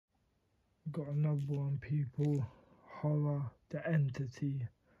Got another one, people. Horror, The Entity.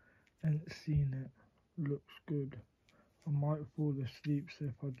 Ain't seen it. Looks good. I might fall asleep, so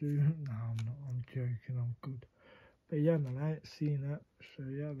if I do, no, I'm not. I'm joking. I'm good. But yeah, man, I ain't seen it. So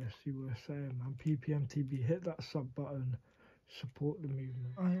yeah, let's see what it's saying, man. PPMTV, hit that sub button. Support the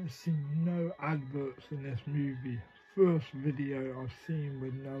movement. I ain't seen no adverts in this movie. First video I've seen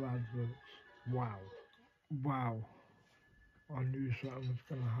with no adverts. Wow. Wow. I knew something was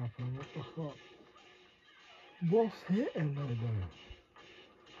gonna happen. What the fuck? What's hitting her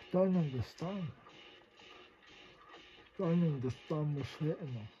though? I don't understand. Don't understand what's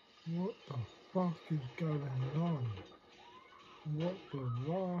hitting her. What the fuck is going on? What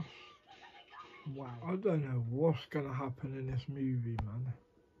the rush? Wow. I don't know what's gonna happen in this movie, man.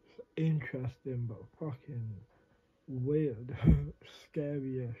 It's interesting, but fucking weird.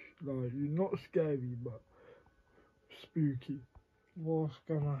 Scary-ish. Like, not scary, but spooky. What's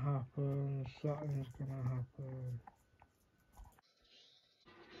gonna happen? Something's gonna happen.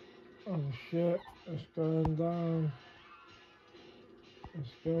 Oh shit, it's going down.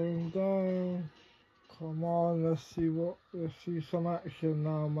 It's going down. Come on, let's see some action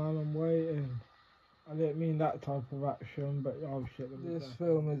now, man. I'm waiting. I didn't mean that type of action, but oh shit. This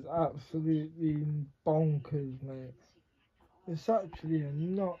film is absolutely bonkers, mate. It's actually a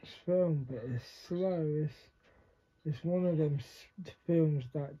nuts film, but it's slow. It's one of them films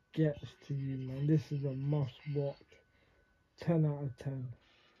that gets to you, man. This is a must watch. 10 out of 10.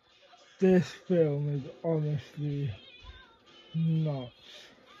 This film is honestly nuts.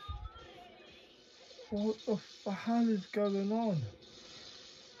 What the hell is going on?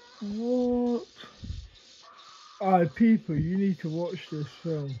 What? Alright, people, you need to watch this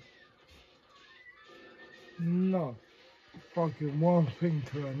film. No. Fucking one thing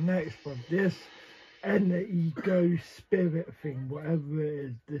to the next, but this entity ghost spirit thing, whatever it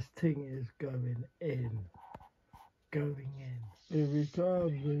is, this thing is going in. Going in. Here he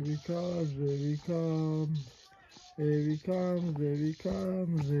comes, here he comes, here he comes. Here he comes, here he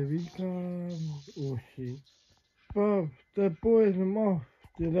comes, here he comes. Oh shit. Bruv, they're boiling them off.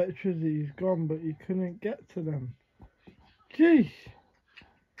 The electricity's gone, but you couldn't get to them. Jeez.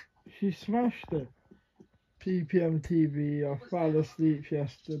 She smashed it. PPMTV, I fell asleep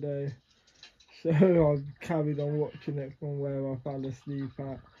yesterday. So I carried on watching it from where I fell asleep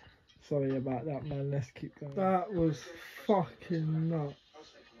at. Sorry about that, man. Let's keep going. That was fucking nuts.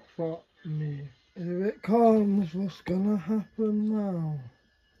 Fuck me. Here it comes. What's gonna happen now?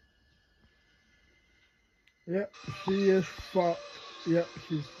 Yep, she is fucked. Yep,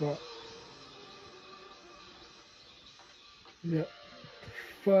 she's fucked. Yep.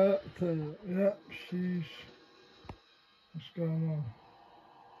 Fucked her. Yep, she's... What's going on?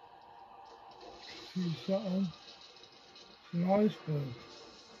 See something? It's an iceberg.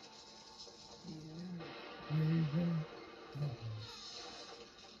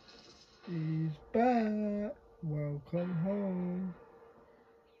 He's back. Welcome home.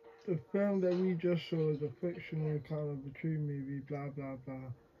 The film that we just saw is a fictional account of a true movie, blah blah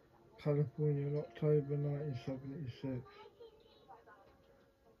blah. California in October 1976.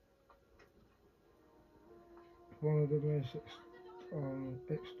 One of the most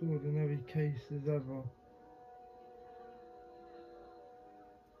extraordinary cases ever.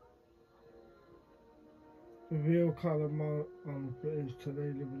 The real colour British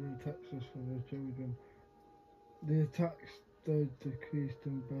today living in Texas for their children. The attacks though decreased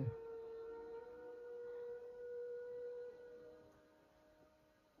in both.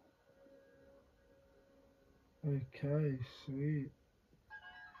 Okay, sweet.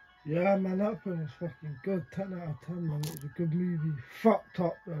 Yeah, man, that film was fucking good. 10 out of 10, man. It was a good movie. Fucked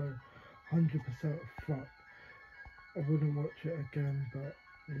up though. 100% fucked. I wouldn't watch it again, but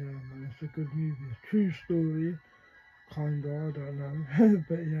yeah, man, it's a good movie. A true story. Kinda, I don't know.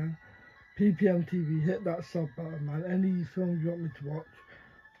 But yeah. PPMTV, hit that sub button, man. Any films you want me to watch,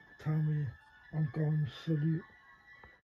 tell me. I'm going to salute